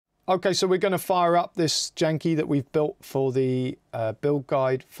Okay, so we're going to fire up this Janky that we've built for the build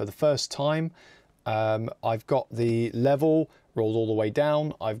guide for the first time. I've got the level rolled all the way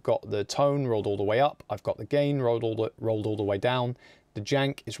down. I've got the tone rolled all the way up. I've got the gain rolled all the way down. The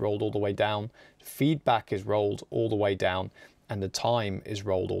jank is rolled all the way down. The feedback is rolled all the way down. And the time is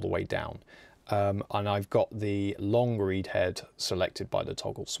rolled all the way down. And I've got the long read head selected by the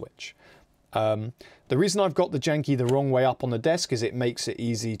toggle switch. The reason I've got the Janky the wrong way up on the desk is it makes it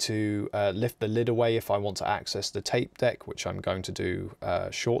easy to lift the lid away if I want to access the tape deck, which I'm going to do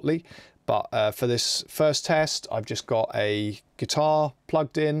shortly. But for this first test, I've just got a guitar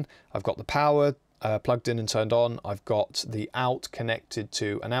plugged in. I've got the power plugged in and turned on. I've got the out connected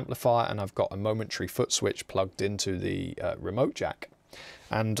to an amplifier, and I've got a momentary foot switch plugged into the remote jack.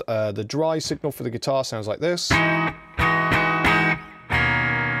 And the dry signal for the guitar sounds like this.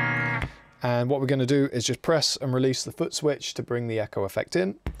 And what we're going to do is just press and release the foot switch to bring the echo effect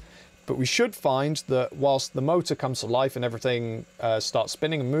in. But we should find that whilst the motor comes to life and everything starts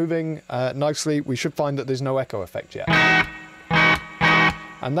spinning and moving nicely, we should find that there's no echo effect yet.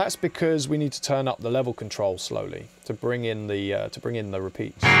 And that's because we need to turn up the level control slowly to bring in the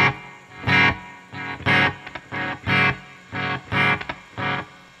repeats.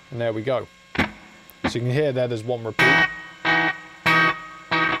 And there we go. So you can hear there's one repeat.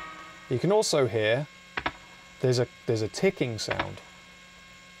 You can also hear there's a ticking sound.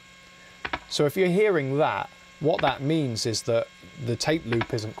 So if you're hearing that, what that means is that the tape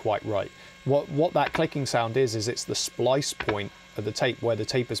loop isn't quite right. What that clicking sound is it's the splice point of the tape where the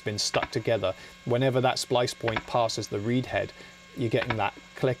tape has been stuck together. Whenever that splice point passes the reed head, you're getting that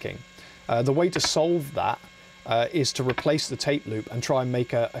clicking. The way to solve that is to replace the tape loop and try and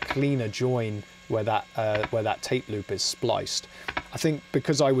make a cleaner join where that tape loop is spliced. I think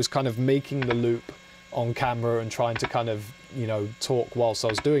because I was kind of making the loop on camera and trying to kind of, you know, talk whilst I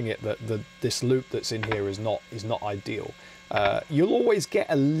was doing it, that this loop that's in here is not ideal. You'll always get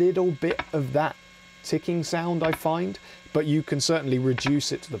a little bit of that ticking sound, I find, but you can certainly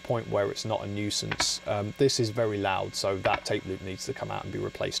reduce it to the point where it's not a nuisance. This is very loud, so that tape loop needs to come out and be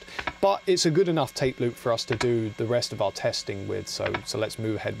replaced. But it's a good enough tape loop for us to do the rest of our testing with, so let's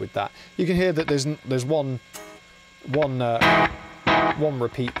move ahead with that. You can hear that there's one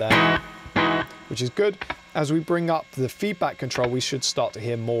repeat there, which is good. As we bring up the feedback control, we should start to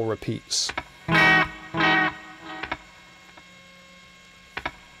hear more repeats.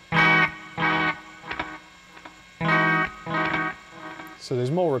 So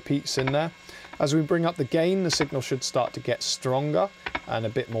there's more repeats in there. As we bring up the gain, the signal should start to get stronger and a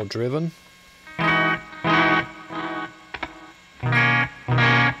bit more driven. Bring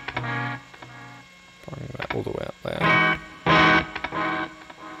that all the way up there.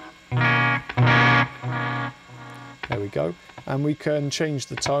 There we go. And we can change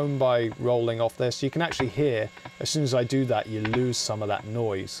the tone by rolling off this. You can actually hear, as soon as I do that, you lose some of that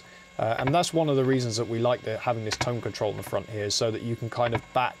noise. And that's one of the reasons that we like having this tone control in the front here, so that you can kind of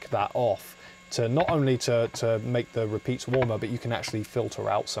back that off to not only to make the repeats warmer, but you can actually filter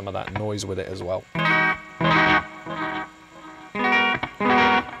out some of that noise with it as well.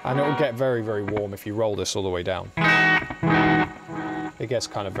 And it will get very, very warm if you roll this all the way down. It gets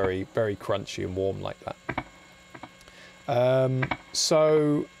kind of very, very crunchy and warm like that.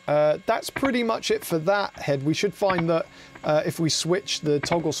 That's pretty much it for that head. We should find that if we switch the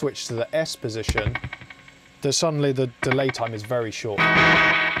toggle switch to the S position, that suddenly the delay time is very short.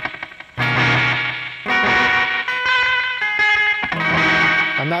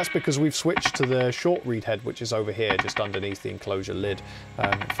 And that's because we've switched to the short reed head, which is over here, just underneath the enclosure lid.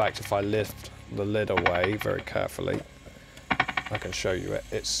 In fact, if I lift the lid away very carefully, I can show you it.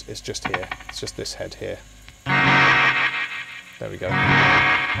 It's just here. It's just this head here. There we go.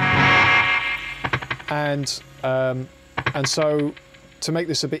 And so to make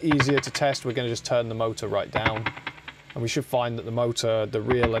this a bit easier to test, we're going to just turn the motor right down, and we should find that the motor, the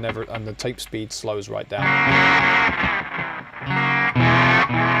reel and the tape speed slows right down.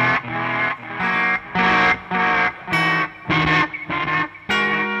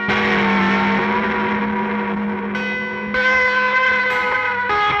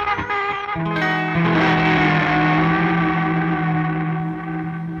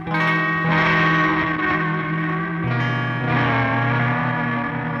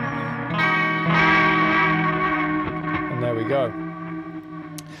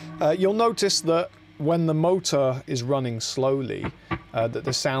 You'll notice that when the motor is running slowly, that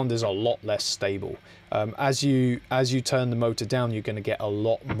the sound is a lot less stable. As you turn the motor down, you're going to get a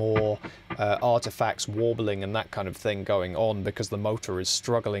lot more artifacts, warbling and that kind of thing going on, because the motor is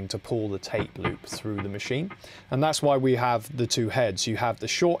struggling to pull the tape loop through the machine. And that's why we have the two heads. You have the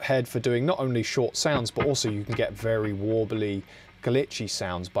short head for doing not only short sounds, but also you can get very warbly, glitchy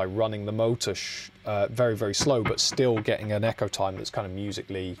sounds by running the motor very, very slow, but still getting an echo time that's kind of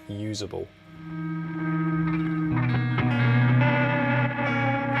musically usable.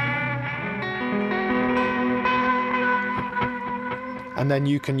 And then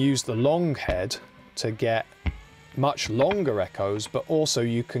you can use the long head to get much longer echoes, but also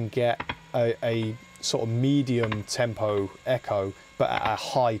you can get a sort of medium tempo echo, but at a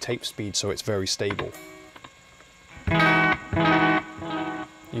high tape speed, so it's very stable.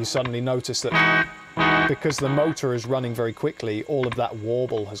 You suddenly notice that because the motor is running very quickly, all of that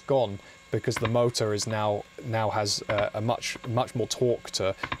warble has gone, because the motor is now has a much more torque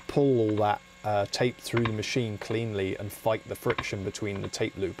to pull all that tape through the machine cleanly and fight the friction between the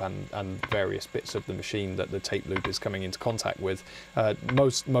tape loop and various bits of the machine that the tape loop is coming into contact with.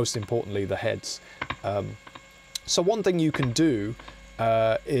 Most importantly, the heads. So one thing you can do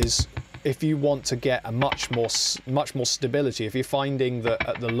is, if you want to get a much more stability, if you're finding that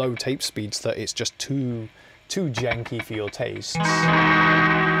at the low tape speeds that it's just too janky for your tastes,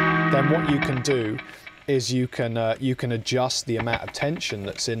 then what you can do is you can adjust the amount of tension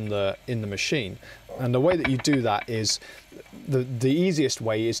that's in the machine. And the way that you do that is, the easiest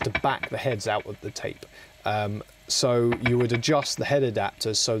way is to back the heads out of the tape. So you would adjust the head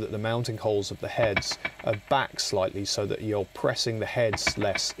adapters so that the mounting holes of the heads are back slightly, so that you're pressing the heads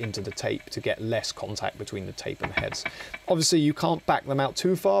less into the tape to get less contact between the tape and the heads. Obviously you can't back them out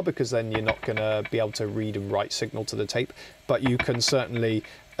too far, because then you're not going to be able to read and write signal to the tape, but you can certainly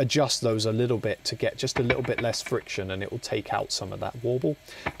adjust those a little bit to get just a little bit less friction, and it will take out some of that warble.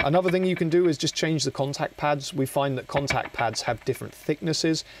 Another thing you can do is just change the contact pads. We find that contact pads have different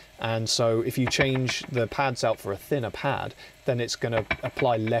thicknesses, and so if you change the pads out for a thinner pad, then it's going to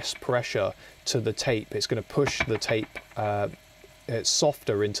apply less pressure to the tape. It's going to push the tape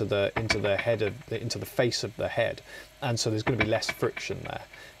softer into the face of the head, and so there's going to be less friction there.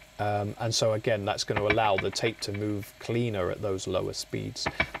 And so again, that's going to allow the tape to move cleaner at those lower speeds.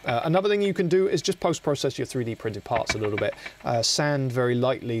 Another thing you can do is just post-process your 3D printed parts a little bit. Sand very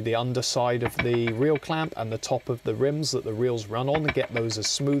lightly the underside of the reel clamp and the top of the rims that the reels run on, and get those as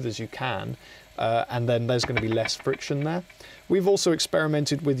smooth as you can. And then there's going to be less friction there. We've also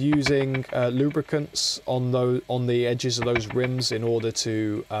experimented with using lubricants on the edges of those rims in order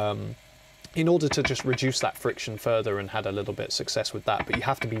to just reduce that friction further, and had a little bit of success with that. But you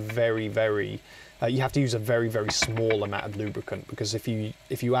have to be you have to use a very, very small amount of lubricant, because if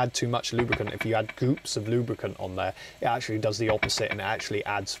you add too much lubricant, if you add goops of lubricant on there, it actually does the opposite, and it actually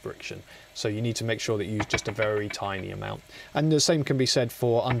adds friction. So you need to make sure that you use just a very tiny amount. And the same can be said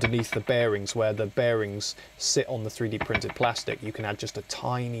for underneath the bearings, where the bearings sit on the 3D printed plastic. You can add just a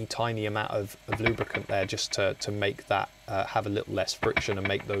tiny, tiny amount of lubricant there, just to make that have a little less friction, and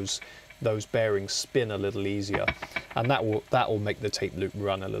make those bearings spin a little easier, and that will make the tape loop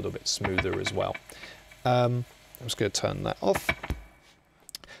run a little bit smoother as well. I'm just going to turn that off.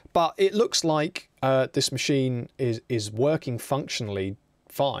 But it looks like this machine is working functionally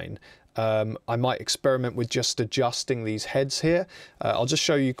fine. I might experiment with just adjusting these heads here. I'll just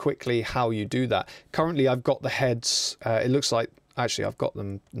show you quickly how you do that. Currently I've got the heads, it looks like actually I've got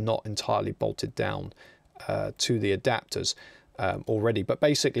them not entirely bolted down to the adapters already, but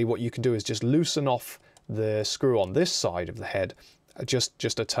basically what you can do is just loosen off the screw on this side of the head,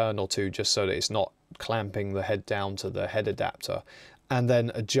 just a turn or two, just so that it's not clamping the head down to the head adapter, and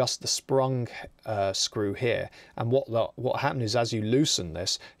then adjust the sprung screw here. And what happens is, as you loosen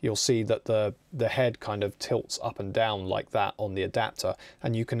this, you'll see that the head kind of tilts up and down like that on the adapter,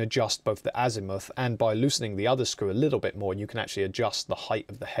 and you can adjust both the azimuth, and by loosening the other screw a little bit more, you can actually adjust the height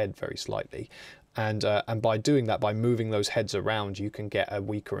of the head very slightly. And by doing that, by moving those heads around, you can get a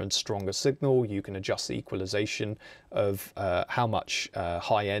weaker and stronger signal. You can adjust the equalization of how much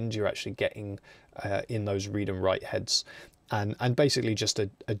high end you're actually getting in those read and write heads, and basically just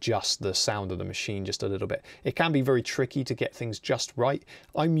adjust the sound of the machine just a little bit. It can be very tricky to get things just right.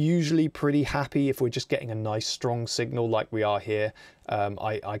 I'm usually pretty happy if we're just getting a nice strong signal like we are here.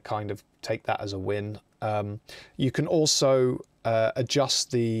 I kind of take that as a win. You can also adjust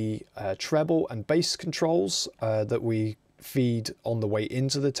the treble and bass controls that we feed on the way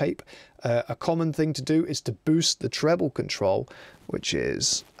into the tape. A common thing to do is to boost the treble control, which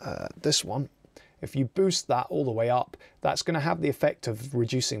is this one. If you boost that all the way up, that's going to have the effect of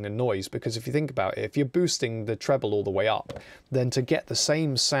reducing the noise, because if you think about it, if you're boosting the treble all the way up, then to get the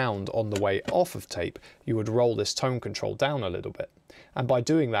same sound on the way off of tape, you would roll this tone control down a little bit. And by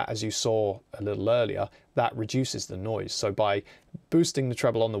doing that, as you saw a little earlier, that reduces the noise. So by boosting the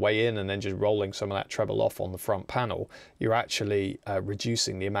treble on the way in and then just rolling some of that treble off on the front panel, you're actually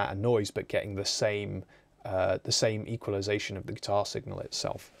reducing the amount of noise, but getting the same equalization of the guitar signal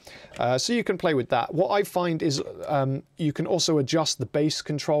itself. So you can play with that. What I find is you can also adjust the bass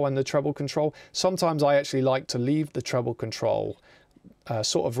control and the treble control. Sometimes I actually like to leave the treble control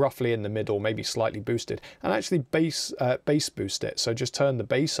sort of roughly in the middle, maybe slightly boosted, and actually bass boost it. So just turn the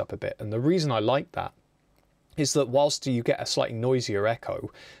bass up a bit. And the reason I like that is that whilst you get a slightly noisier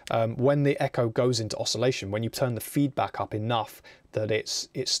echo, when the echo goes into oscillation, when you turn the feedback up enough that it's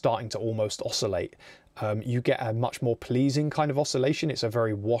starting to almost oscillate, you get a much more pleasing kind of oscillation. It's a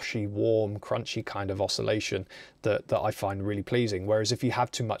very washy, warm, crunchy kind of oscillation that I find really pleasing. Whereas if you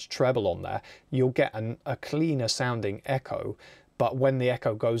have too much treble on there, you'll get a cleaner sounding echo, but when the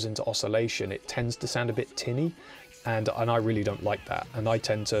echo goes into oscillation, it tends to sound a bit tinny. And I really don't like that. And I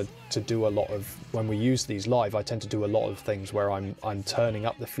tend to do a lot of, when we use these live, I tend to do a lot of things where I'm turning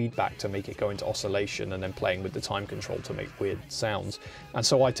up the feedback to make it go into oscillation and then playing with the time control to make weird sounds. And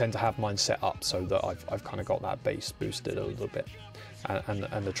so I tend to have mine set up so that I've kind of got that bass boosted a little bit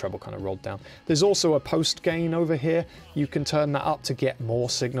and the treble kind of rolled down. There's also a post gain over here. You can turn that up to get more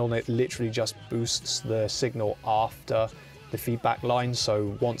signal, and it literally just boosts the signal after the feedback line.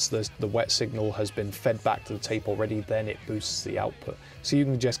 So once the wet signal has been fed back to the tape already, then it boosts the output. So you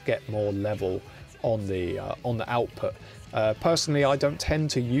can just get more level on the output. Personally, I don't tend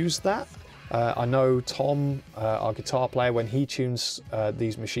to use that. I know Tom, our guitar player, when he tunes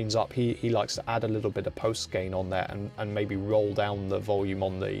these machines up, he likes to add a little bit of post gain on there and maybe roll down the volume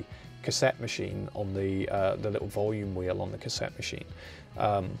on the cassette machine, on the little volume wheel on the cassette machine.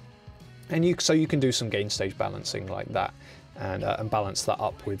 So you can do some gain stage balancing like that, and balance that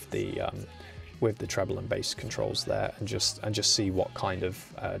up with the treble and bass controls there, and just see what kind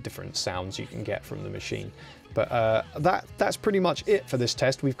of different sounds you can get from the machine. But that's pretty much it for this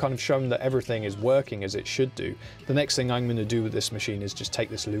test. We've kind of shown that everything is working as it should do. The next thing I'm going to do with this machine is just take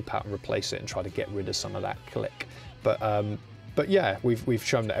this loop out and replace it and try to get rid of some of that click. But yeah, we've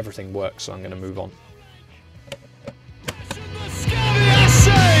shown that everything works, so I'm going to move on.